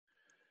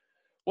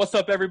What's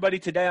up, everybody?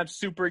 Today, I'm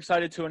super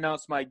excited to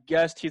announce my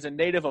guest. He's a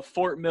native of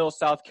Fort Mill,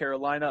 South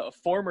Carolina, a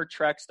former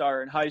track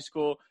star in high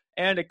school,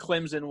 and a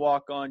Clemson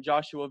walk-on.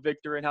 Joshua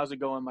Victorin, how's it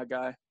going, my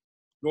guy?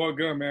 Going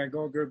good, man.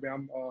 Going good,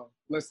 man. I'm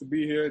blessed to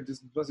be here.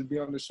 Just blessed to be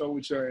on the show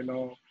with you, and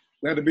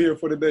glad to be here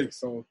for the day.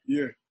 So,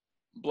 yeah.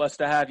 Blessed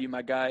to have you,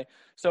 my guy.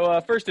 So,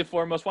 first and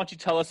foremost, why don't you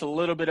tell us a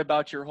little bit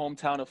about your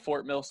hometown of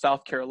Fort Mill,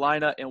 South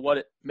Carolina, and what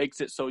it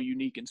makes it so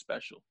unique and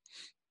special?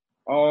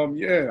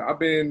 Yeah, I've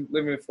been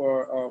living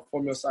for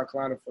Fort Mill, South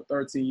Carolina for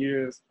 13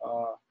 years.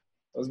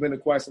 It's been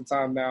quite some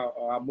time now.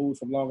 I moved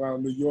from Long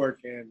Island, New York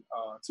in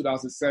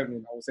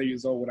 2007. I was 8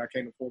 years old when I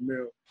came to Fort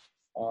Mill.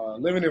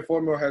 Living in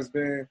Fort Mill has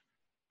been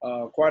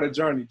quite a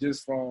journey,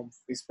 just from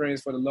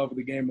experience for the love of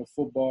the game of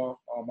football.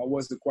 I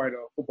wasn't quite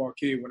a football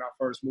kid when I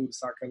first moved to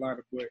South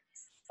Carolina, but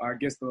I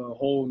guess the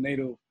whole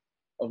native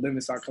of living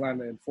in South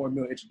Carolina and Fort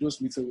Mill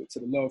introduced me to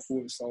the love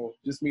for it. So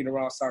just being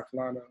around South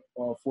Carolina,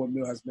 Fort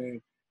Mill has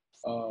been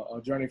a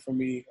journey for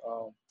me.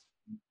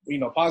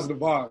 Positive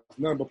vibes,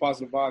 nothing but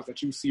positive vibes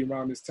that you see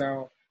around this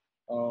town.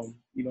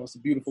 It's a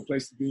beautiful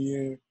place to be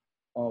in.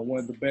 One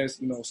of the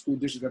best, school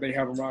districts that they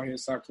have around here in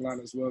South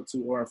Carolina as well,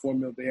 too, or at Fort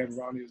Mill they have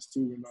around here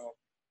too. And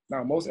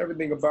now, most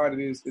everything about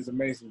it is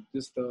amazing.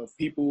 Just the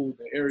people,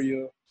 the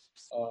area,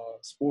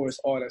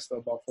 sports, all that stuff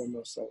about Fort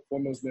Mill. So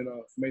Fort Mill's been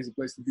an amazing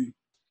place to be.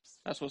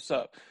 That's what's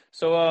up.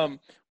 So,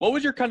 what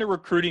was your kind of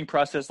recruiting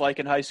process like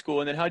in high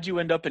school, and then how'd you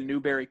end up in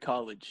Newberry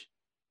College?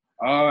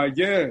 When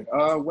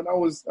I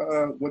was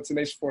went to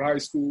Nation Ford High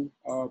School,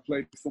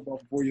 played football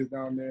for 4 years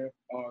down there.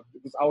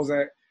 I was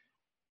at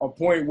a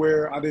point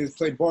where I didn't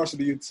play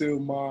varsity until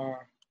my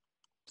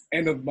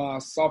end of my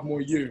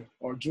sophomore year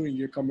or junior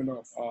year coming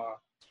up.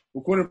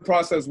 Recruiting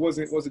process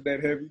wasn't that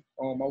heavy.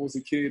 I was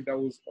a kid that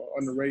was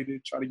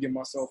underrated, trying to get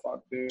myself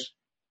out there.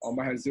 I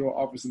had 0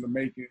 offers in the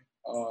making.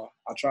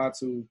 I tried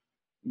to,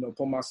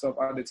 put myself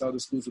out there to other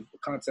schools to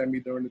contact me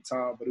during the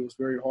time, but it was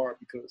very hard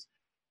because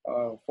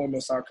Fort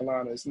Mill, South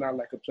Carolina, it's not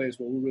like a place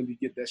where we really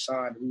get that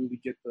shine, we really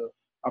get the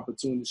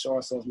opportunity to show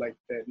ourselves like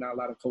that. Not a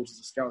lot of coaches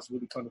and scouts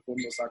really come to Fort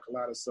Mill, South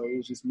Carolina, so it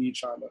was just me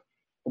trying to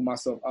put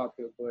myself out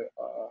there. But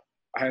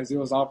I had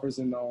 0 offers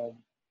at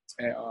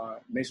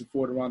Nation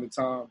Ford around the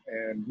time,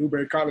 and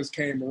Newberry College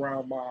came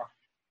around my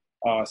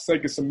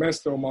second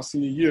semester of my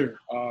senior year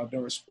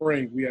during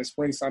spring. We had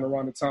spring sign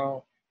around the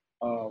town.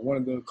 One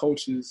of the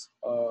coaches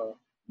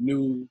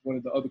knew one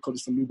of the other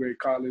coaches from Newberry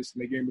College,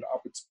 and they gave me the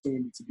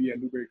opportunity to be at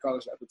Newberry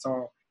College at the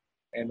time.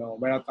 And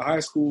right after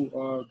high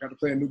school, got to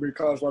play at Newberry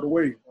College right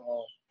away.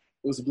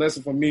 It was a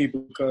blessing for me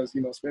because,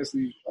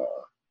 especially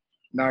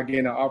not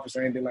getting an offer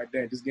or anything like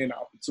that, just getting an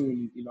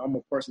opportunity. I'm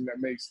a person that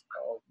makes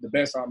the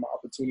best out of my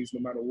opportunities no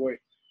matter what.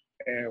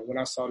 And when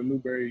I saw the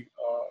Newberry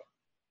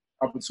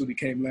opportunity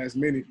came last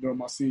minute during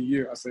my senior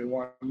year, I said,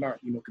 why not,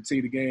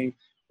 continue the game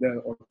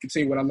or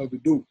continue what I love to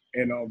do.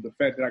 And the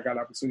fact that I got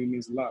an opportunity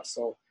means a lot.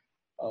 So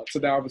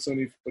took that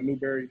opportunity for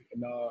Newberry,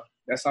 and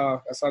that's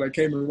how that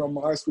came around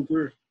my high school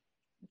career.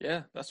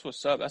 Yeah, that's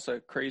what's up. That's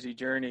a crazy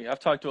journey. I've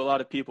talked to a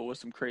lot of people with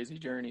some crazy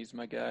journeys,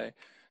 my guy.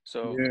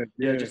 So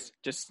yeah,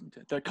 just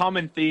the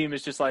common theme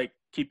is just like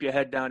keep your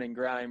head down and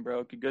grind,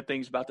 bro. Good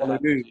things about to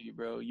happen to you,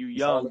 bro. You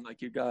young,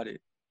 like you got it.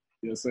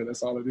 Yes, sir.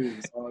 That's all it is.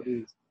 That's all it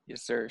is.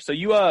 Yes, sir. So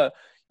you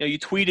you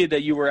tweeted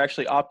that you were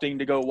actually opting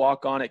to go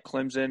walk on at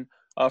Clemson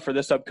for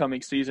this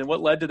upcoming season.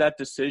 What led to that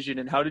decision,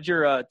 and how did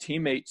your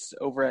teammates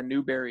over at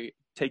Newberry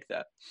take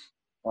that?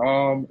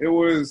 It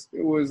was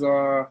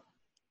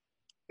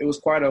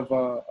quite a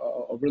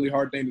really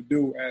hard thing to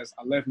do. As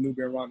I left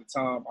Newberry around the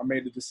time, I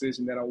made the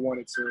decision that I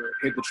wanted to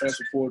hit the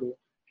transfer portal.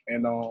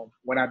 And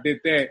when I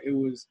did that, it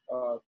was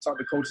talk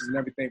to coaches and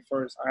everything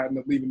first. I ended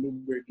up leaving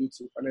Newberry due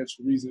to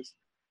financial reasons.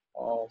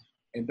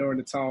 And during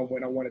the time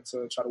when I wanted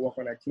to try to walk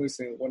on at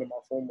Clemson, one of my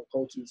former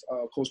coaches,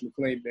 Coach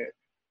McLean, that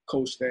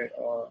coached at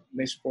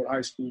Nation Ford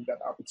High School, got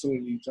the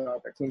opportunity to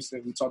job at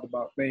Clemson. We talked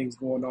about things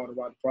going on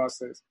around the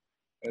process.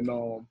 And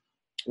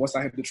once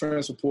I hit the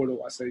transfer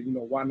portal, I said,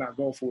 why not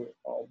go for it?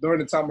 During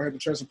the time I hit the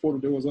transfer portal,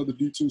 there was other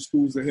D2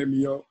 schools that hit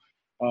me up.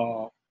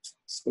 A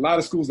lot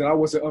of schools that I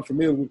wasn't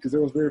unfamiliar with because they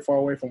was very far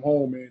away from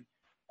home. And,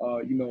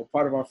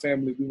 part of our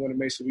family, we want to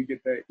make sure we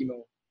get that,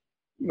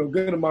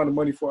 good amount of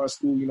money for our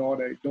school, all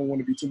that. Don't want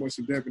to be too much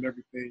in debt and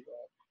everything.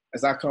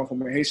 As I come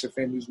from a Haitian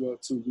family as well,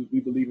 too, we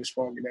believe in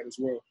strong in that as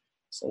well.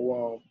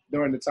 So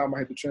during the time I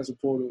hit the transfer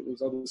portal, there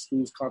was other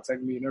schools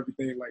contacting me and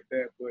everything like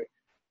that. But,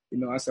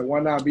 I said, why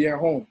not be at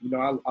home?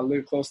 I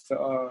live close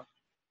to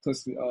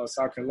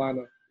South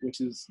Carolina,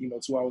 which is,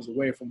 2 hours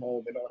away from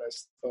home and all that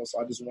stuff. So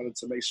I just wanted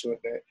to make sure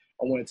that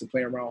I wanted to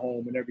play around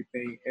home and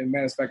everything. And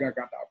matter of fact, I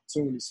got the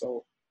opportunity.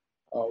 So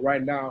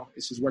right now,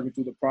 it's just working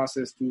through the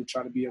process to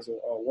try to be as a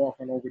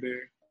walk-on over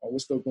there. We're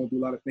still going to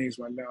do a lot of things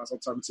right now. So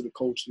I'm talking to the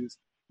coaches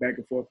back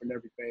and forth and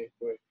everything.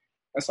 But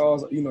that's all,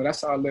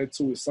 that's how I led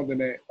to it. Something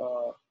that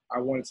I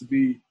wanted to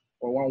be,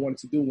 or what I wanted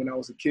to do when I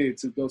was a kid,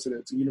 to go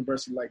to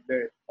university like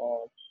that.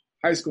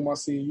 High school, my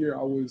senior year,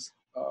 I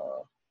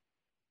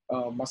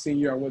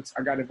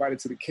got invited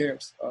to the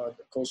camps, the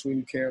Coach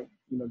Sweeney camp.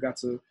 Got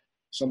to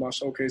show my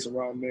showcase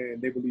around there,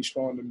 and they believed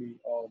strong in me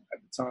at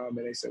the the time,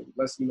 and they said,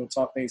 let's,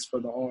 talk things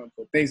further on.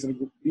 But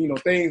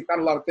not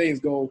a lot of things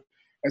go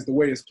as the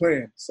way it's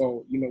planned.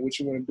 So, what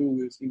you want to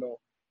do is,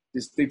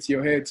 just stick to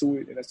your head to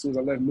it. And as soon as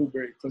I left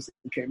Newberry, Clemson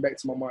came back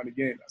to my mind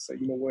again. I said,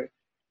 you know what,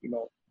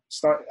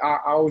 start. I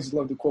always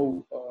love to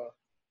quote,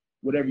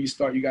 whatever you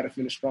start, you got to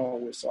finish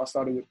strong with. So I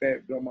started with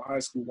that during my high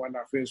school. Why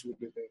not finish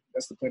with it?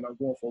 That's the plan I'm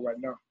going for right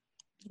now.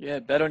 Yeah,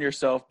 bet on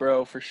yourself,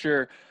 bro, for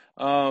sure.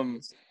 So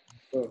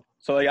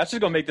that's just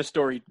gonna make the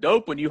story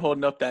dope when you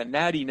holding up that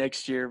natty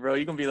next year, bro.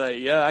 You're gonna be like,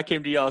 yeah, I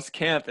came to y'all's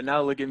camp, and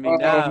now look at me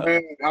now.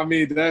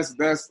 Man, that's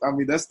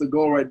the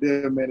goal right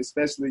there, man.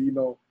 Especially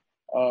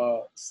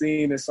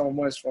seeing it so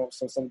much from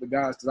some of the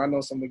guys, because I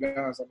know some of the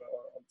guys on the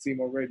team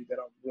already that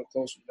I'm real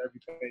close with and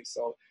everything.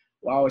 So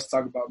I always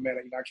talk about, man,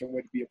 I can't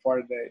wait to be a part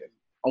of that. And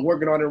I'm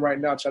working on it right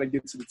now, trying to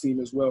get to the team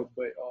as well.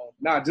 But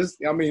I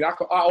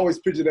always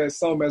picture that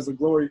some as a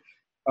glory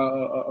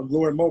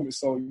moment.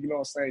 So you know what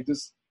I'm saying,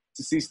 just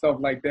to see stuff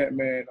like that,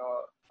 man.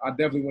 I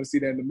definitely want to see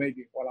that in the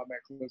making while I'm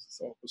at Clemson.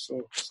 So for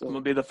sure. I'm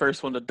gonna be the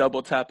first one to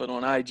double tap it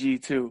on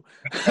IG too.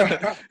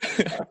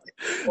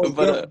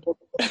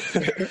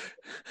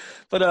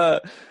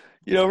 but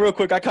real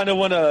quick, I kind of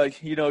want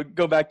to,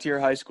 go back to your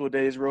high school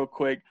days real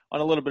quick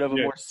on a little bit of a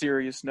more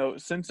serious note.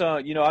 Since,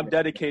 I'm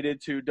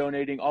dedicated to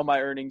donating all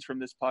my earnings from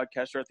this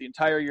podcast throughout the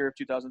entire year of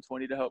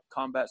 2020 to help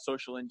combat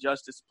social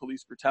injustice,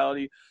 police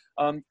brutality.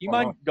 You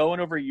mind going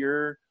over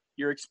your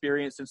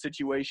experience and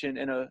situation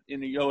in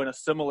a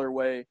similar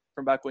way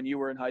from back when you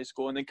were in high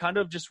school, and then kind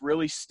of just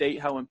really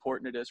state how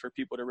important it is for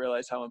people to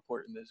realize how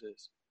important this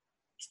is?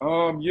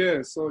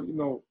 Yeah. So,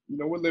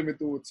 we're living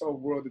through a tough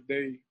world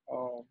today,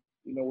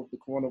 with the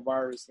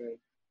coronavirus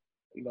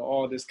and,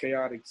 all this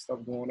chaotic stuff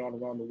going on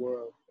around the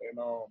world. And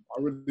I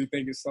really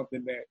think it's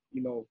something that,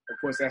 of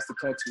course, has to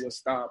come to a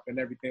stop and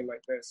everything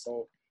like that.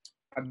 So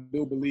I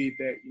do believe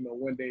that,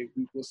 one day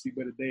we will see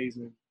better days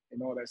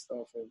and all that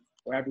stuff. And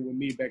what happened with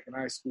me back in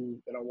high school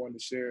that I wanted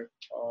to share,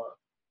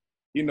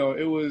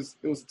 it was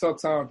a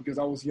tough time because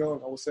I was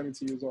young. I was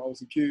 17 years old. I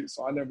was a kid.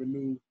 So I never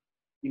knew,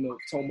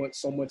 so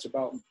much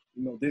about,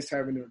 this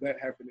happening or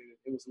that happening.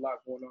 It was a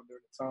lot going on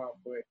during the time.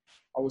 But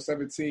I was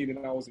 17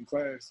 and I was in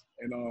class.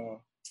 And,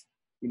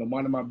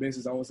 minding my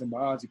business, I was in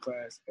biology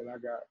class. And I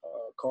got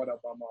called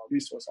up by my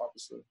resource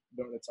officer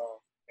during the time.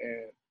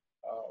 And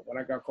when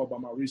I got called by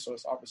my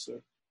resource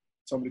officer,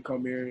 told me to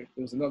come here.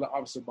 There was another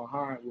officer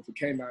behind with a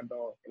canine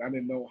dog. And I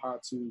didn't know how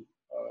to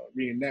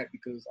reenact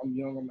because I'm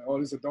young. I'm like, oh,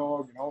 this is a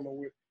dog. And I don't know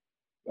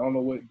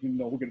what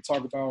we're going to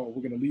talk about or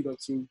we're going to lead up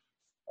to.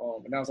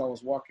 And as I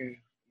was walking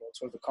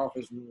towards the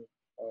conference room,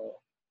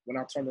 when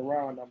I turned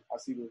around, I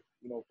see the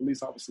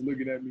police officer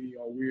looking at me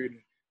all weird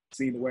and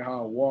seeing the way how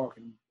I walk.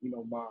 And,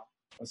 my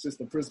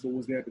assistant principal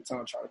was there at the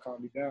time trying to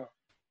calm me down.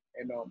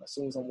 And as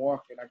soon as I'm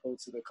walking, I go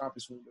to the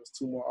conference room. There's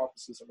two more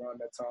officers around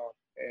that time.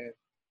 And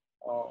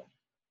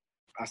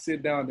I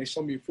sit down. They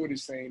show me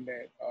footage saying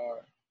that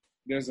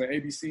there's an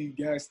ABC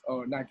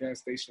not gas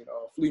station,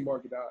 flea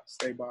market I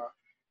stay by.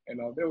 And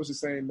they was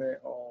just saying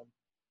that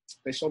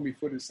they showed me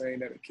footage saying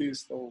that a kid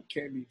stole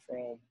candy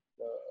from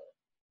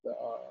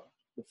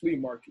the flea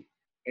market.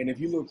 And if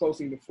you look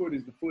closely in the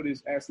footage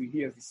actually,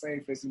 he has the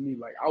same face as me.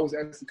 Like, I was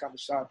actually kind of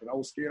shocked and I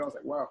was scared. I was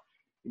like, wow,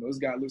 this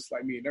guy looks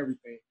like me and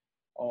everything.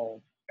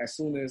 As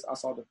soon as I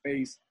saw the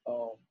face,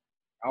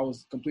 I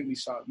was completely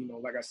shocked,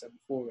 like I said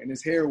before. And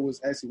his hair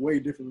was actually way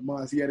different than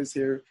mine. He had his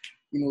hair,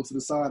 to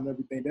the side and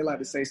everything. They like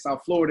to say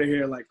South Florida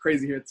hair, like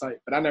crazy hair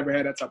type. But I never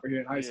had that type of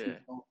hair in high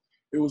school.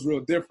 It was real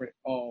different.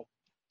 But,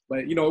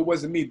 it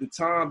wasn't me. The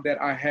time and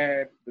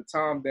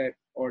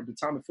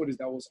footage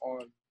that was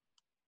on,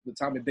 the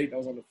time and date that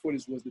was on the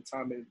footage was the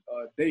time and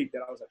date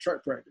that I was at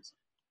track practice.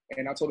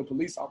 And I told the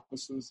police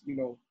officers,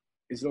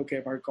 is it okay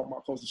if I come my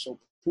post to show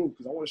proof?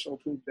 Because I want to show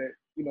proof that,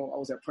 I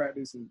was at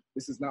practice and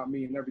this is not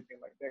me and everything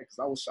like that. Because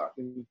I was shocked.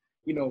 And,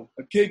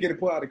 a kid getting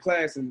put out of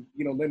class and,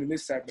 letting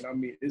this happen, I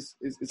mean, it's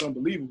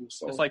unbelievable.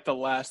 So it's like the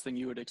last thing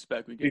you would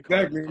expect. We get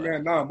exactly,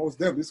 man. Nah, most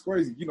definitely. It's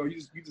crazy. You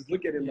just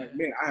look at it like,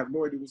 man, I have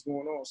no idea what's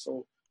going on.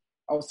 So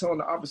I was telling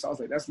the officer, I was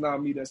like, that's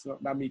not me. That's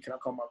not me. Can I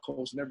call my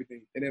coach and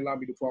everything? They didn't allow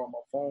me to call on my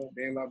phone.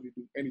 They didn't allow me to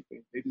do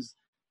anything.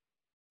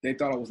 They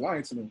thought I was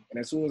lying to them. And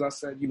as soon as I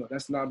said,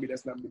 that's not me, they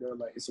were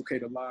like, it's okay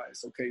to lie.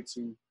 It's okay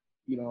to,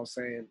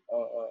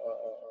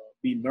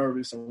 be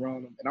nervous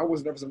around them. And I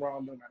wasn't nervous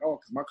around them at all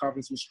because my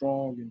confidence was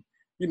strong. And,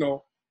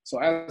 so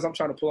as I'm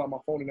trying to pull out my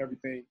phone and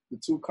everything, the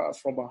two cops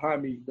from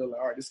behind me, they're like,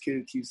 all right, this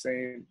kid keeps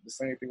saying the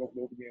same thing over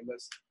and over again.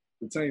 Let's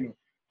detain him.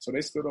 So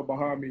they stood up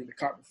behind me and the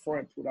cop in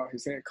front pulled out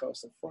his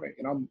handcuffs in front.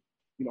 And I'm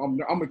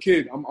a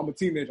kid. I'm a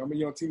teenager. I'm a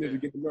young teenager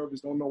getting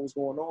nervous, don't know what's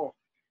going on.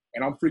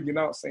 And I'm freaking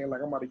out saying,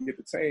 like, I'm about to get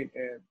detained.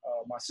 And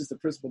my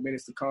assistant principal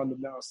managed to calm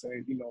them down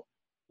saying,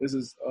 this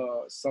is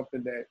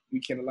something that we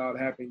can't allow to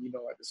happen,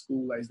 at the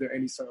school. Like, is there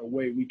any certain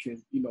way we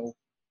can,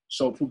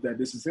 show proof that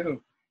this is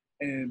him?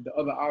 And the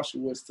other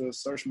option was to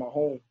search my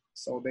home.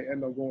 So they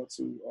ended up going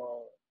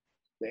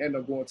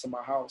to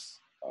my house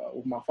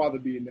with my father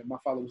being there. My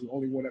father was the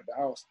only one at the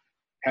house.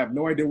 have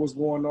no idea what's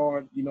going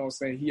on. You know what I'm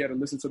saying? He had to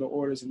listen to the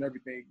orders and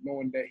everything,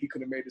 knowing that he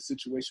could have made the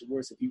situation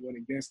worse if he went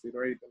against it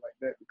or anything like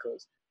that,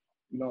 because,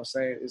 you know what I'm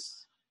saying,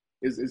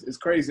 it's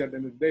crazy at the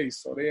end of the day.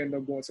 So they ended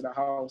up going to the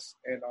house,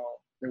 and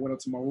they went up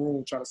to my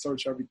room, trying to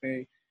search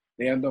everything.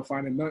 They ended up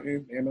finding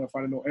nothing. They ended up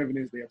finding no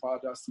evidence. They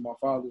apologized to my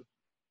father,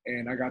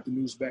 and I got the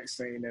news back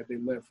saying that they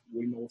left,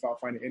 without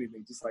finding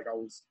anything, just like I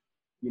was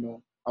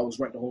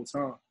right the whole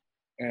time.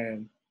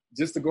 And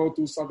just to go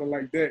through something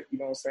like that, you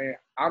know what I'm saying,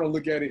 I don't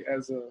look at it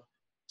as a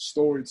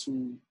story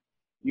to,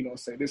 you know,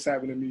 say this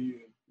happened to me,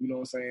 and, you know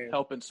what I'm saying,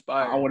 help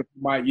inspire. I want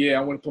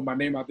to put my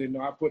name out there.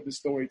 No, I put this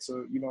story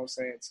to, you know what I'm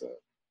saying, to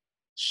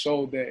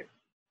show that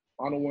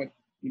I don't want,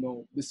 you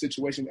know, this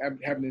situation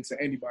happening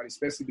to anybody,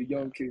 especially the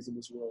young kids in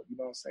this world, you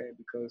know what I'm saying,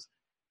 because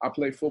I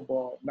play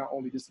football not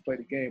only just to play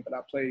the game, but I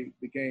play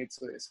the game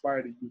to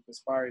inspire the youth,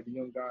 inspire the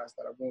young guys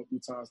that are going through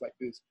times like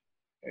this.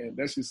 And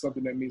that's just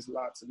something that means a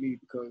lot to me,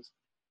 because,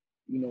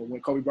 you know,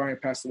 when Kobe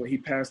Bryant passed away, he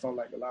passed on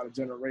like a lot of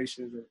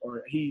generations,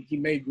 or he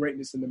made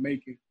greatness in the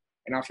making.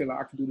 And I feel like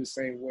I can do the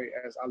same way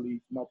as I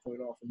leave my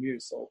point off from here.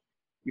 So,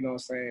 you know what I'm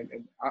saying?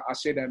 And I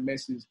share that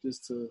message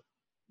just to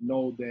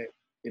know that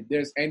if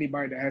there's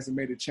anybody that hasn't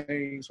made a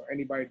change, or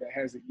anybody that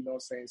hasn't, you know what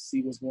I'm saying,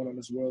 see what's going on in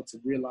this world, to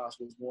realize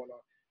what's going on,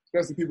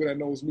 especially people that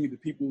knows me, the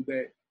people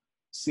that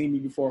see me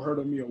before, heard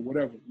of me or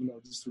whatever, you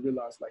know, just to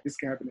realize like this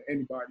can happen to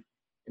anybody.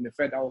 And the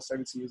fact that I was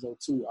 17 years old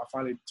too, I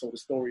finally told the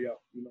story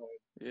up, you know.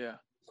 Yeah.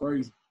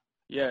 Crazy.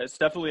 Yeah, it's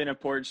definitely an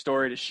important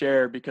story to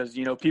share, because,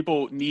 you know,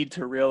 people need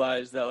to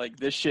realize that, like,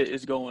 this shit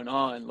is going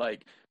on.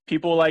 Like,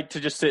 people like to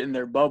just sit in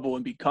their bubble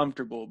and be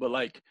comfortable, but,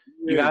 like,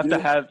 you have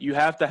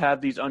to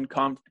have these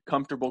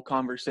uncomfortable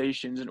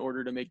conversations in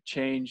order to make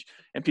change.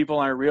 And people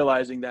aren't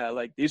realizing that,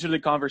 like, these are the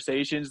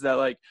conversations that,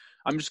 like,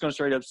 I'm just going to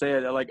straight up say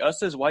it, that, like,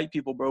 us as white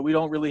people, bro, we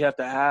don't really have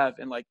to have.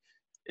 And, like,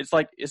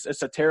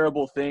 it's a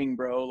terrible thing,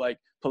 bro. Like,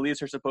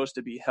 police are supposed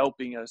to be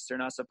helping us. They're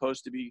not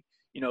supposed to be,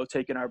 you know,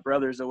 taking our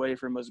brothers away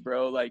from us,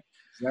 bro. Like,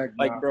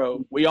 exactly.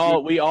 Bro, we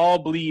all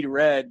bleed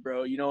red,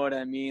 bro. You know what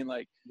I mean?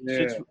 Like,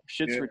 yeah,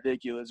 shit's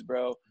ridiculous,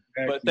 bro.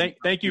 Exactly. But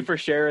thank you for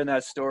sharing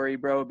that story,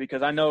 bro,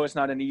 because I know it's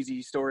not an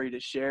easy story to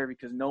share,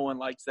 because no one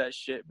likes that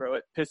shit, bro.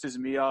 It pisses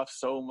me off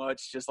so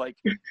much. Just like,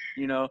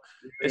 you know,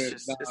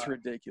 it's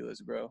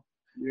ridiculous, bro.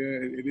 Yeah,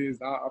 it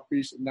is. I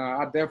appreciate.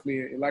 I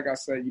definitely, like I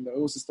said, you know, it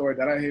was a story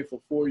that I hid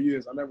for 4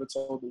 years. I never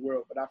told the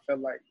world, but I felt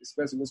like,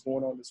 especially what's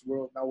going on in this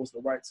world, that was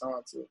the right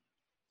time to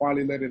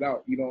finally let it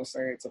out. You know what I'm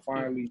saying? To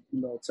finally,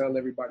 you know, tell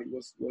everybody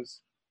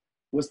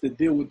what's the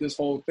deal with this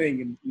whole thing,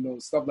 and, you know,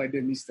 stuff like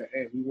that needs to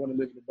end. We want to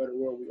live in a better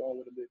world. We all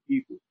want to live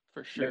equal.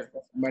 For sure. That's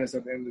what matters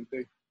at the end of the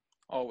day.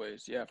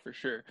 Always, yeah, for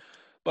sure.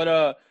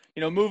 But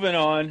you know, moving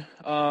on,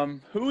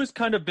 who has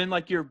kind of been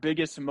like your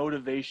biggest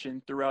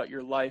motivation throughout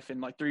your life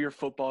and like through your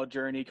football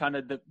journey? Kind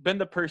of been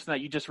the person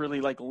that you just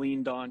really like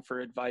leaned on for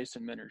advice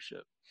and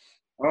mentorship?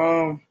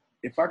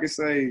 If I could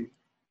say,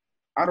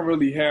 I don't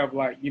really have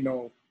like, you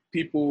know,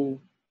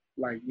 people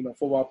like, you know,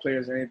 football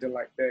players or anything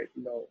like that.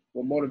 You know,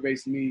 what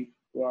motivates me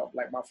throughout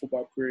like my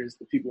football career is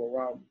the people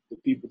around me, the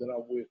people that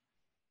I'm with.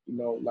 You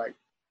know, like,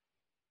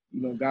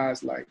 you know,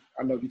 guys like,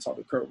 I know you talk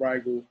to Kurt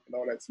Rigel and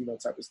all that, you know,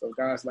 type of stuff.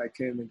 Guys like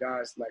him, and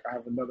guys like, I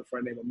have another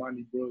friend named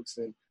Amani Brooks,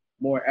 and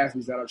more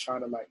athletes that are trying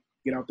to like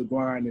get out the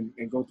grind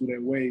and go through their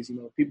ways. You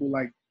know, people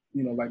like,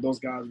 you know, like those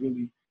guys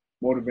really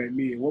motivate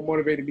me. And what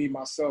motivated me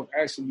myself,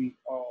 actually,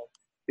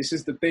 it's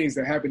just the things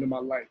that happened in my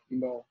life, you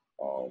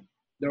know,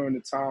 during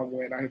the time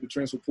when I hit the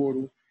transfer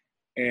portal,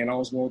 and I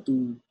was going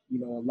through, you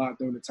know, a lot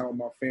during the time with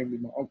my family.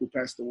 My uncle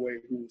passed away,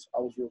 I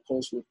was real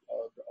close with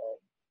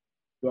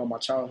throughout my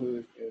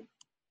childhood. And,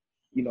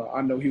 you know,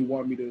 I know he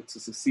wanted me to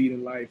succeed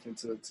in life and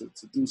to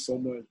do so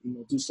much, you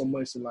know, do so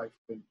much in life,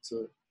 and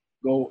to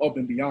go up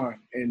and beyond.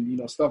 And, you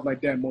know, stuff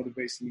like that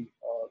motivates me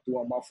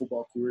throughout my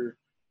football career.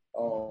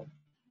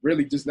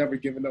 Really just never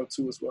giving up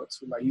too as well.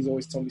 Too. Like, he's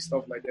always told me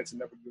stuff like that, to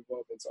never give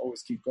up and to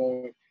always keep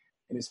going.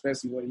 And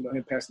especially when, you know,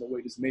 him passing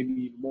away just made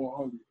me even more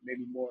hungry, made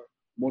me more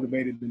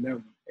motivated than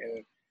ever.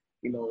 And,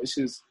 you know, it's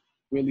just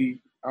really,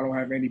 I don't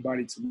have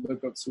anybody to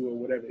look up to or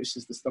whatever. It's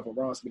just the stuff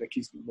around me that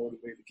keeps me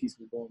motivated, keeps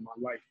me going in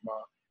my life,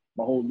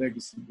 my whole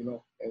legacy, you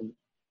know. And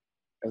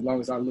as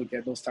long as I look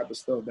at those type of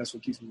stuff, that's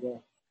what keeps me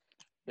going.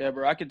 Yeah,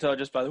 bro, I can tell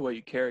just by the way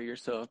you carry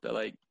yourself that,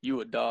 like,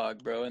 you a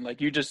dog, bro. And,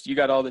 like, you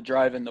got all the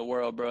drive in the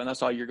world, bro. And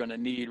that's all you're going to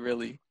need,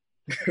 really.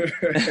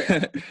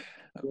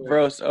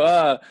 Bro,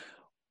 so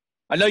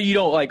I know you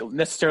don't, like,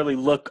 necessarily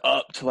look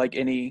up to, like,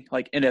 any,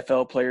 like,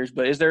 NFL players,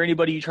 but is there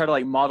anybody you try to,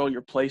 like, model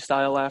your play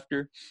style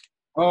after?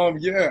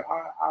 Yeah,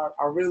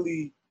 I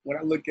really, when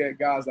I look at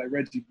guys like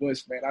Reggie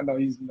Bush, man, I know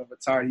he's, you know,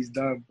 retired, he's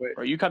done, but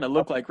bro, you kind of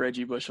look like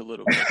Reggie Bush a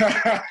little bit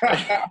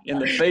in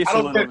the face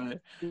a little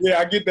bit. Yeah,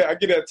 I get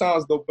that at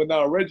times though. But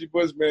now Reggie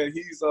Bush, man,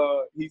 he's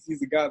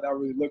a guy that I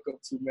really look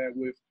up to, man.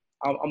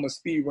 I'm a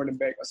speed running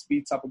back, a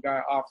speed type of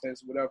guy,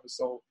 offense, whatever.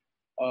 So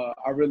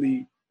I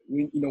really,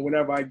 you know,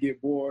 whenever I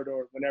get bored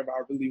or whenever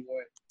I really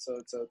want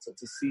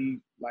to see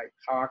like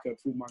how I can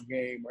improve my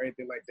game or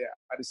anything like that,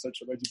 I just search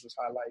for Reggie Bush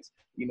highlights,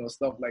 you know,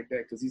 stuff like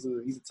that, because he's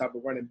a type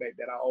of running back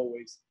that I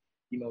always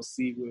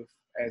see with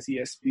as he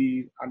has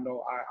speed. I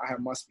know I have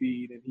my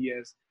speed and he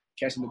has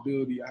catching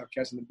ability. I have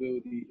catching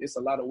ability. It's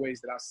a lot of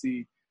ways that I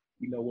see,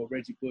 what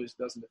Reggie Bush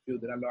does in the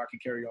field that I know I can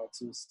carry on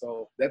to.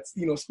 So that's,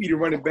 speedy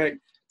running back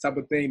type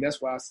of thing.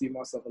 That's why I see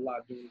myself a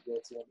lot doing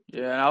well too.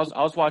 Yeah,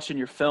 I was watching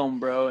your film,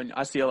 bro, and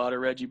I see a lot of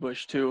Reggie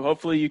Bush too.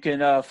 Hopefully you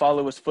can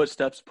follow his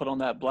footsteps, put on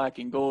that black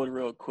and gold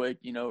real quick,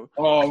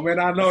 Oh,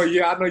 man, I know.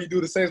 Yeah, I know you do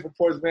the same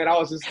reports, man. I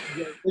was just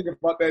thinking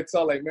about that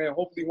too. Like, man,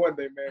 hopefully one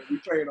day, man, we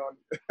train on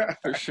it.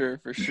 For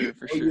sure. Oh,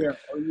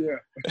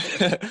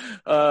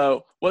 yeah.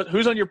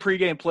 Who's on your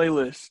pregame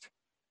playlist?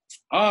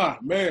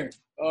 Man.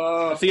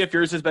 Let's see if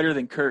yours is better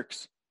than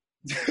Kirk's.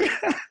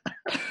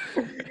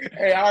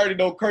 Hey, I already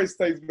know Kirk's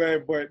takes,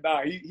 man, but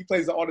nah, he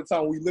plays it all the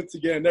time. We live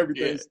together and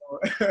everything.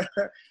 Yeah.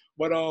 So.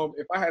 But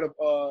if I had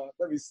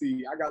let me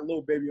see. I got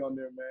Lil Baby on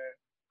there,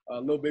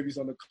 man. Lil Baby's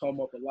on the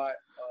come up a lot.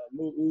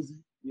 Lil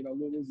Uzi,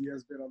 Lil Uzi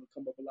has been on the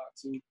come up a lot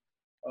too.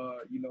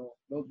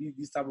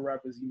 These type of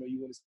rappers, you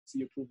want to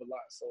see improve a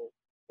lot. So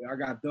yeah, I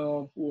got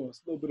Dumb. Who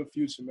else? A little bit of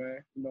Future,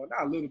 man. Not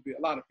a little bit,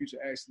 a lot of Future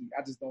actually.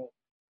 I just don't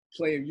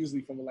play him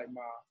usually from like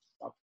my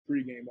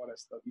pregame, all that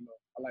stuff.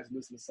 I like to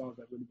listen to songs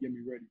that really get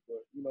me ready.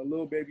 But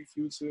Lil Baby,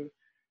 Future.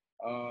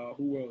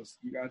 Who else?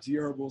 You got G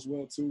Herbo as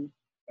well too,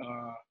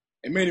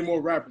 and many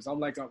more rappers. I'm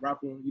like a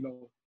rapper,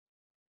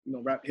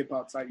 rap hip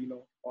hop type,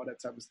 all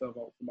that type of stuff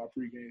for my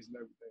pre-games and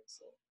everything.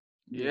 So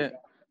yeah.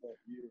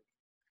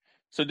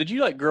 So did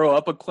you grow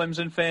up a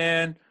Clemson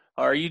fan,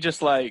 or are you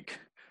just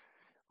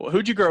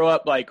who'd you grow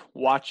up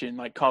watching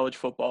college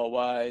football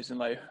wise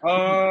and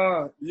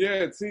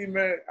yeah, team,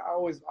 man. I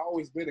always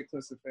been a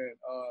Clemson fan.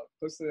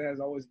 Clemson has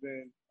always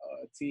been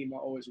a team I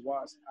always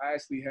watched. I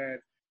actually had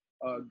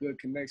good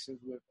connections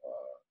with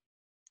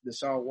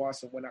Deshaun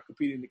Watson when I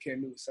competed in the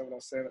Cam Newton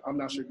 7-on-7. I'm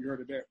not sure if you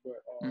heard of that,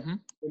 but Cam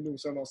Newton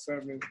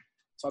 7-on-7,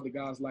 saw the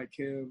guys like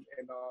him,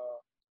 and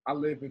I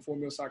live in Fort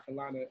Mill, South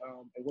Carolina,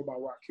 and we're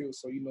about Rock Hill,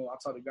 so I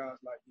talk to guys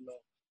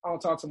I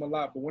don't talk to them a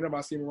lot, but whenever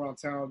I see them around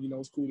town,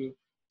 it's cool to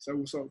say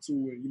what's up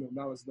too, and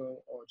now it's the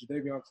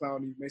Jadeveon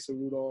Clowney, Mason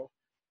Rudolph,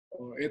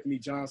 Anthony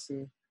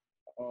Johnson,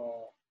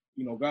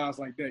 guys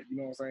like that,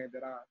 what I'm saying,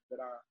 that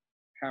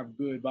I have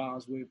good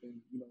bonds with,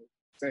 and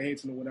say hey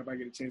to them whenever I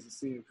get a chance to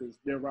see them, because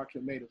they're Rock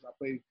Hill natives. I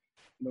played,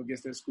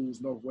 against their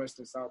schools,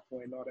 Northwestern, South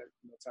Point, and all that,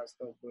 type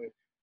stuff.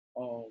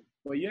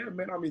 But yeah,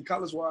 man, I mean,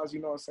 college-wise,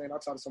 what I'm saying, I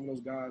talk to some of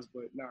those guys,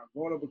 but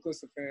growing up a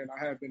Clemson fan,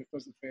 I have been a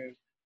Clemson fan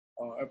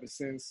ever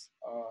since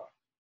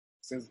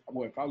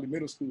probably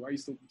middle school. I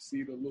used to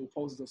see the little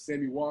posters of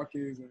Sammy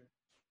Watkins and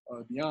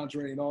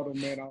DeAndre and all them,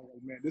 man. I was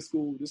like, man, this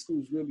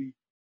school's really,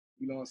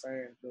 what I'm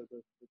saying, the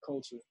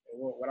culture.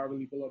 And what I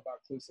really feel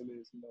about Clemson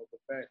is,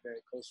 the fact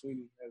that Coach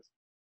Sweeney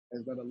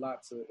has done a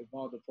lot to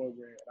evolve the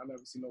program. And I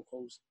never seen no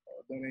coach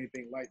done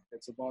anything like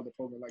that to evolve the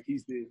program like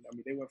he's did. I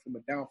mean, they went from a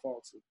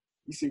downfall to,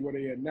 you see where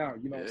they are now,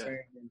 what I'm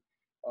saying? And,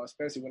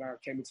 especially when I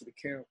came into the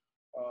camp,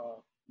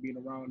 being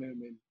around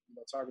them and,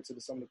 talking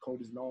to some of the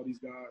coaches and all these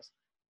guys,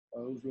 it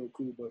was real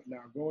cool. But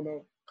now growing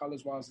up,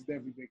 college-wise, it's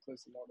definitely been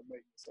Clemson on the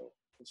making. So,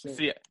 for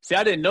sure. See,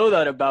 I didn't know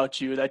that about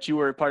you, that you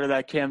were part of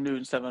that Cam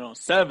Newton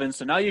 7-on-7.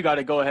 So now you got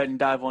to go ahead and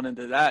dive on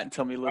into that and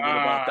tell me a little bit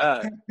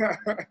about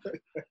that.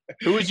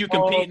 Who was you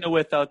competing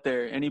with out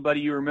there?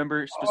 Anybody you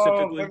remember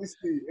specifically? Let me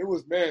see. It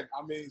was, man,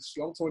 I mean,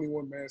 I'm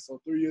 21, man.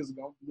 So 3 years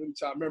ago, I'm really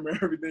trying to remember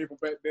everything from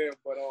back then.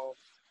 But a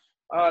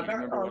lot of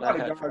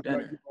guys like,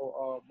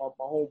 my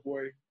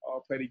homeboy I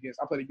played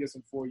against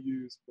him 4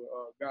 years. But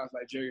guys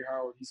like Jerry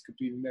Howard, he's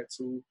competing in that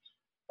too.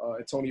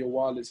 Antonio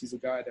Wallace, he's a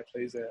guy that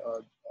plays at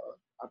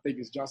I think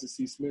it's Johnson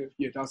C. Smith.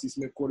 Yeah, Johnson C.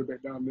 Smith,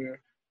 quarterback down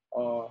there.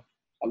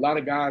 A lot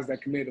of guys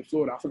that committed to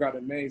Florida. I forgot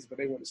their names, but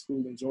they went to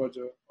school in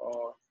Georgia.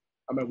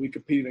 I mean, we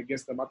competed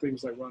against them. I think it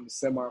was around the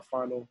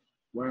semifinal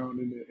round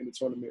in the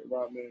tournament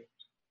around there.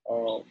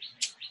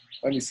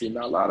 Let me see.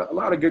 Now, a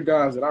lot of good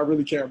guys that I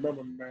really can't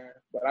remember, man.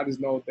 But I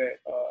just know that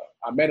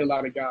I met a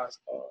lot of guys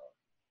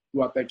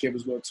throughout that camp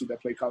as well, too,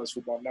 that play college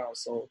football now.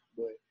 So,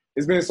 but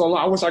it's been so long.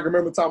 I wish I could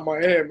remember the top of my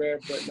head, man.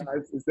 But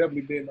it's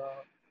definitely been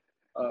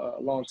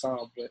a long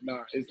time. But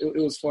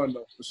it was fun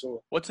though, for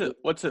sure. What's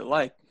it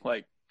like?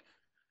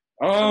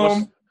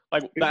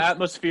 The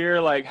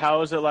atmosphere,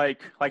 how is it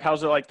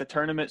how's it the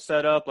tournament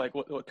set up?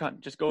 What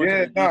kind, just go into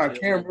the details.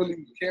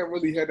 Cam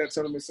really had that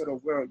tournament set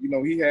up well.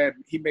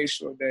 He made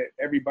sure that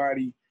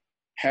everybody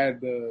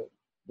had the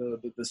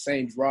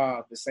same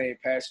drive, the same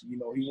passion. He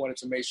wanted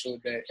to make sure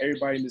that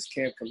everybody in this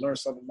camp could learn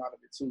something out of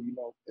it too,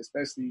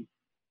 especially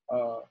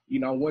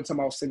one time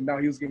I was sitting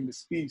down, he was giving the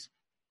speech,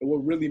 and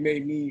what really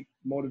made me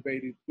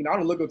motivated, I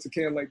don't look up to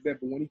Cam like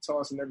that, but when he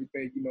talks and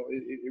everything,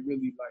 it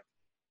really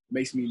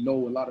makes me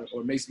know a lot of,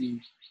 or makes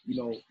me,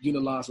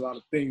 utilize a lot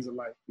of things in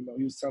life.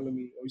 He was telling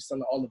me, or he's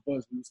telling all of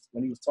us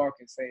when he was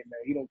talking, saying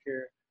that he don't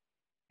care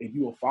if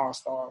you a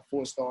 5-star,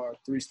 4-star,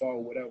 3-star,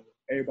 or whatever.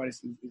 Everybody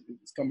is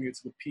coming here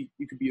to compete.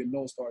 You could be a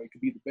no-star. You could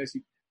be the best.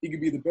 You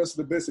could be the best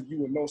of the best if you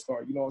were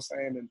no-star. You know what I'm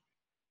saying? And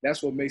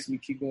that's what makes me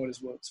keep going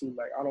as well too.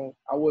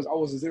 I was a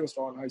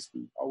 0-star in high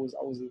school.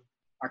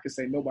 I could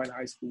say nobody in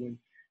high school, and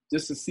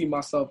just to see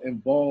myself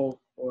involved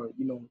or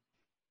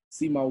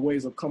see my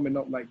ways of coming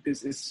up like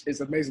this. It's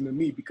amazing to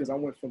me because I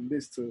went from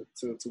this to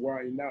where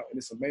I am now, and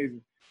it's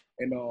amazing.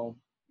 And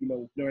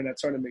during that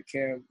tournament,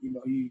 Cam,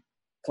 he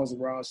comes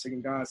around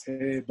shaking God's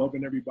head,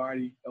 bumping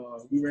everybody.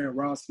 We ran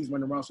routes. He's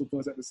running routes with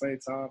us at the same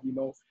time,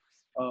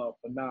 But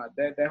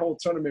that whole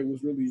tournament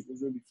was really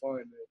fun,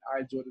 and I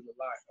enjoyed it a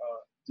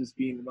lot. Just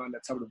being around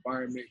that type of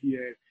environment. He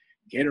had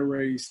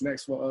Gatorade,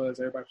 snacks for us.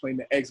 Everybody playing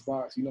the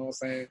Xbox. You know what I'm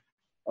saying?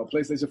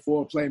 PlayStation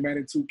 4, playing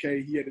Madden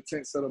 2K. He had the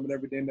tent set up and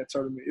everything in that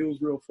tournament. It was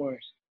real fun.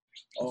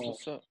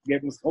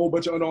 Gave us a whole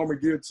bunch of Under Armour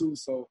gear too.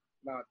 So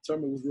the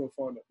tournament was real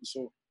fun for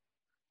sure.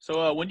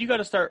 So when you got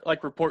to start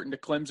like reporting to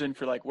Clemson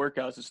for like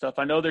workouts and stuff,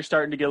 I know they're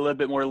starting to get a little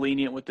bit more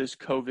lenient with this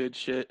COVID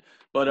shit.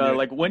 But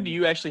like, when do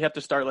you actually have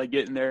to start like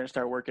getting there and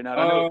start working out?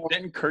 I know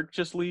didn't Kirk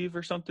just leave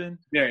or something?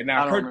 Yeah,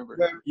 I don't remember.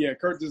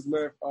 Kirk just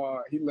left.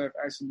 He left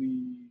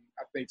actually,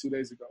 I think 2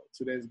 days ago.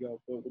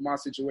 But with my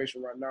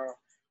situation right now,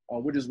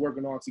 we're just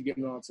working on to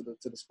getting on to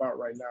the spot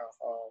right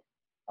now.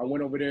 I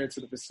went over there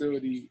to the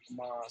facility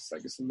my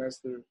second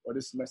semester, or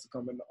this semester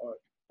coming,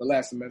 the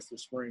last semester,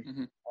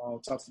 spring.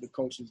 Talk to the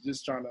coaches,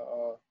 just trying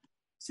to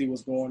see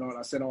what's going on.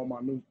 I sent all my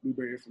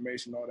Newberry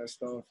information, all that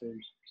stuff,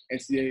 and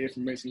NCAA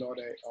information, all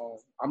that.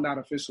 I'm not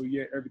official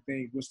yet.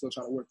 Everything, we're still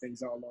trying to work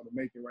things out on the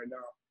making right now.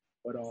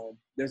 But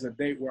there's a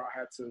date where I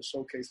had to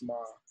showcase my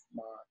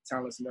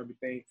talents and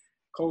everything.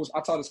 Coach,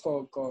 I taught this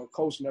called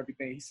coach and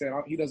everything. He said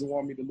he doesn't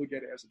want me to look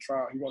at it as a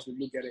trial. He wants me to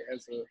look at it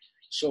as a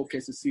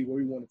showcase to see where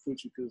we want to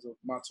put you because of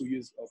my 2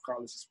 years of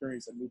college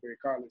experience at Newberry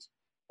College.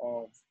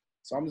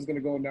 So I'm just going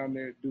to go down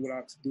there, do what I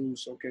have to do,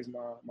 showcase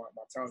my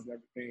talents and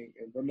everything,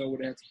 and don't know where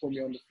they have to put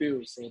me on the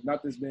field. So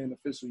nothing's been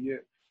official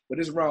yet. But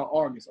it's around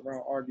August,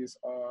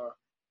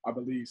 I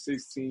believe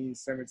 16,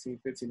 17,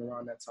 15,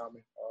 around that time.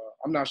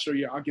 I'm not sure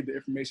yet. I'll get the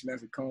information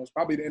as it comes.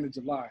 Probably the end of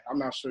July. I'm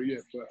not sure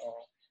yet. But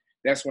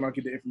that's when I'll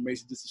get the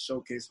information just to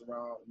showcase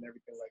around and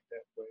everything like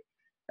that. But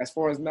as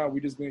far as now, we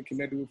just been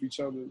connected with each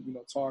other,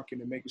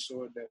 talking and making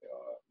sure that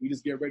we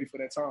just get ready for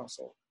that time.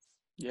 So.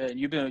 Yeah, and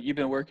you've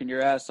been working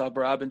your ass off,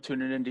 bro. I've been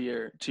tuning into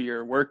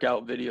your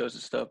workout videos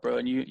and stuff, bro.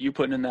 And you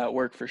putting in that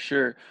work for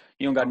sure.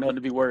 You don't got nothing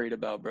to be worried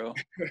about, bro.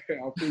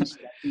 I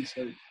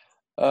appreciate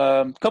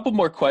it. Couple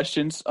more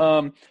questions.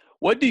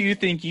 What do you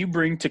think you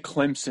bring to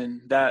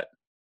Clemson that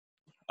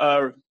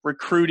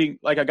recruiting,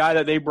 like a guy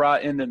that they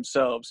brought in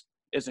themselves,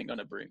 isn't going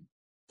to bring?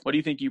 What do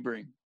you think you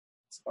bring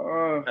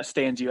that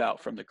stands you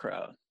out from the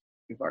crowd?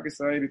 If I could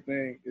say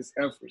anything, it's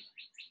effort.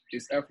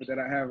 It's effort that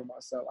I have in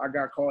myself. I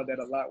got called that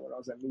a lot when I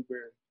was at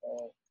Newberry.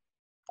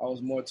 I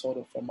was more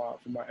total for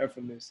my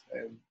effortness,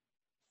 and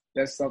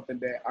that's something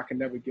that I can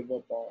never give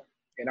up on.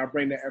 And I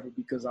bring that effort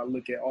because I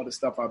look at all the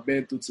stuff I've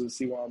been through to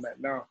see where I'm at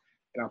now,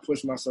 and I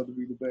push myself to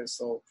be the best.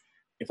 So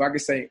if I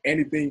could say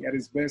anything at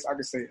its best, I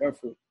could say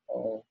effort.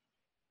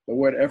 The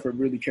word effort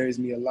really carries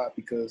me a lot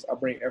because I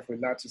bring effort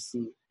not just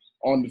to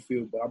on the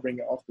field, but I bring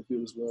it off the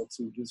field as well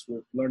too, just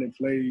with learning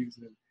plays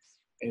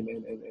and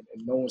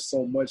knowing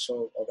so much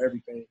of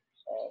everything,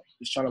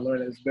 just trying to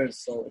learn at its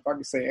best. So if I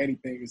could say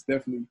anything, it's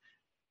definitely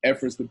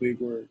effort's the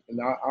big word.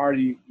 And I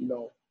already,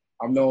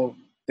 I know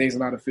things are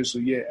not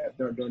official yet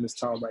during this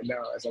time right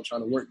now as I'm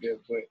trying to work there,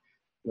 but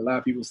a lot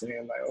of people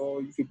saying like, oh,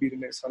 you could be the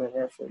next Hunter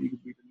Renfro, you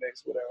could be the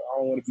next whatever. I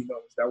don't want to be known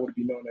as that. I want to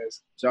be known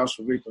as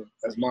Joshua Victorin.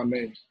 That's my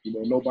name,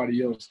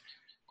 nobody else.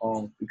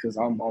 Because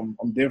I'm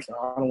different.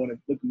 I don't want to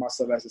look at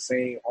myself as the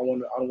same. I don't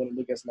want to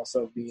look at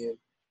myself being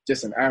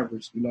just an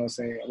average, you know what I'm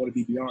saying? I want to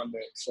be beyond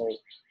that. So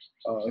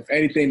if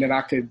anything that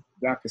I could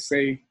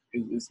say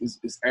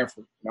is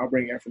effort. And I'll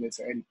bring effort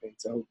into anything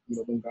to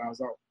help, them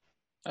guys out.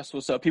 That's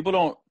what's up. People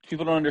don't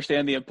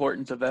understand the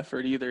importance of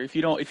effort either. If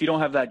you don't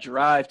have that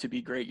drive to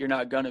be great, you're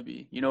not gonna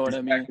be. You know what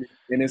I mean?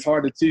 And it's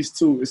hard to teach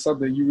too. It's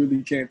something you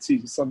really can't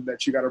teach. It's something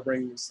that you gotta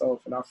bring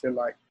yourself. And I feel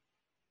like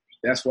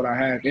that's what I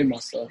have in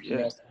myself. Yeah.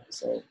 You know?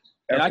 So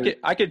and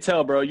I could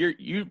tell, bro.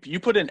 You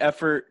put in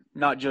effort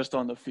not just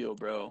on the field,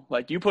 bro.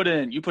 Like you put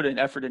in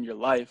effort in your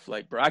life,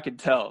 like, bro. I could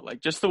tell,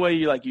 like, just the way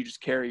you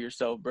just carry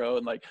yourself, bro.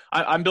 And like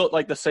I'm built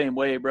like the same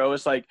way, bro.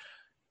 It's like,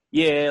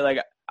 yeah, like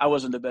I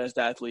wasn't the best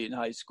athlete in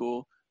high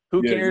school.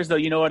 Who cares though?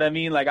 You know what I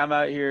mean? Like I'm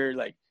out here,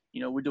 like,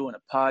 we're doing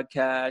a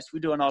podcast, we're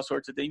doing all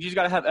sorts of things. You just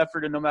gotta have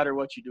effort in no matter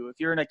what you do. If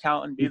you're an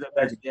accountant, be the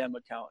best damn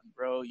accountant,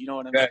 bro. You know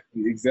what I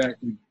mean?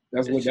 Exactly.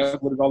 That's what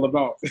it's all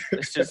about.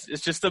 it's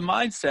just the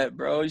mindset,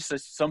 bro. It's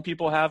just, some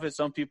people have it,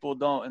 some people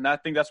don't. And I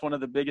think that's one of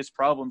the biggest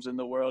problems in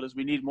the world is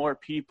we need more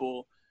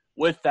people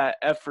with that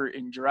effort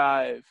and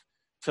drive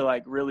to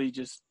like really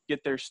just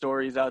get their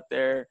stories out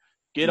there,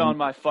 get on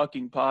my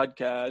fucking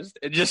podcast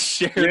and just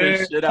share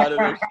the shit out of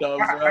their stuff,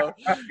 bro.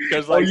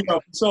 Because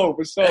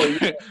for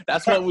sure.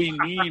 That's what we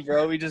need,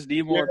 bro. We just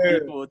need more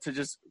people to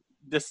just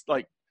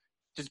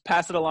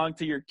pass it along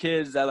to your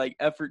kids that like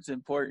effort's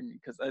important,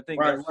 because I think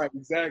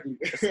exactly.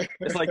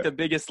 It's like the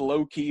biggest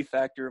low key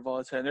factor of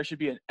all time. There should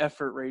be an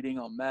effort rating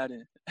on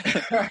Madden.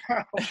 I'm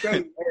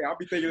telling you, I'll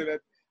be thinking of that.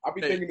 I'll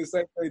be thinking the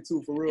same thing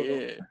too, for real.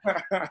 Yeah.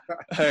 All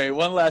right,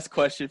 one last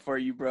question for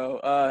you, bro.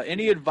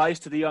 Any advice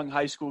to the young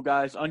high school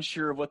guys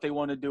unsure of what they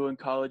want to do in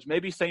college?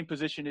 Maybe same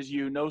position as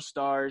you, no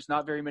stars,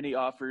 not very many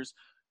offers.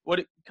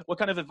 what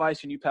kind of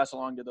advice can you pass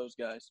along to those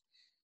guys?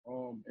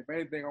 If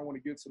anything, I want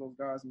to give to those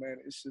guys, man,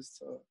 it's just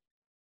to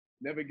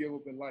never give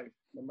up in life,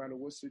 no matter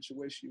what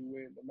situation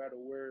you're in, no matter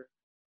where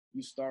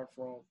you start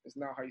from. It's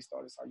not how you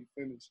start, it's how you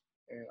finish.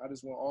 And I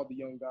just want all the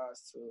young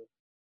guys to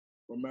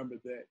remember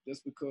that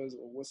just because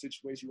of what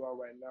situation you are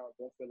right now,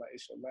 don't feel like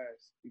it should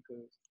last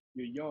because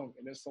you're young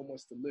and there's so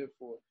much to live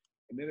for.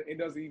 And then it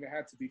doesn't even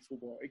have to be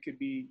football. It could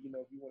be,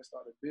 if you want to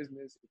start a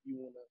business, if you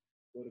want to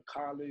go to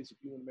college, if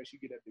you want to make sure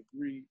you get that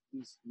degree,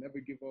 just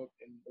never give up,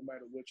 and no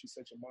matter what you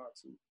set your mind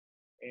to.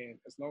 And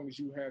as long as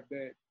you have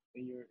that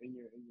in your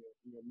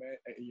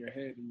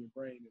head, in your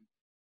brain, and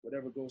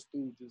whatever goes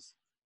through, just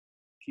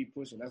keep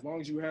pushing. As long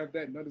as you have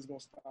that, nothing's gonna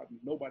stop you.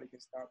 Nobody can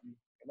stop you.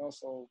 And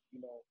also,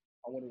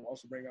 I want to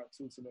also bring out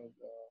too to them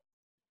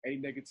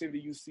any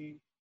negativity you see,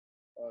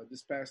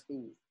 just pass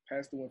through it.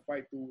 Pass through and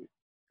fight through it.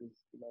 Because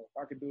if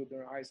I could do it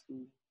during high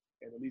school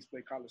and at least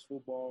play college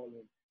football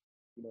and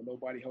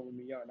nobody helping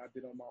me out and I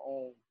did it on my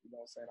own,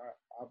 what I'm saying,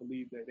 I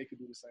believe that they could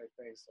do the same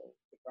thing. So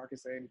if I can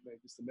say anything,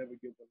 just to never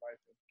give up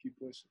life and keep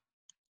pushing.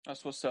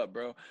 That's what's up,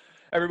 bro.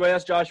 Everybody,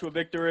 that's Joshua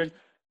Victorin.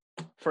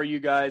 For you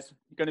guys,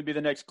 you're going to be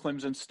the next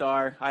Clemson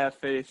star. I have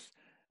faith.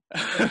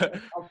 I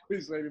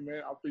appreciate it,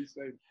 man. I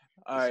appreciate it.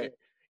 All right.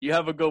 You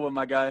have a good one,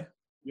 my guy.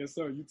 Yes,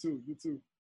 sir. You too. You too.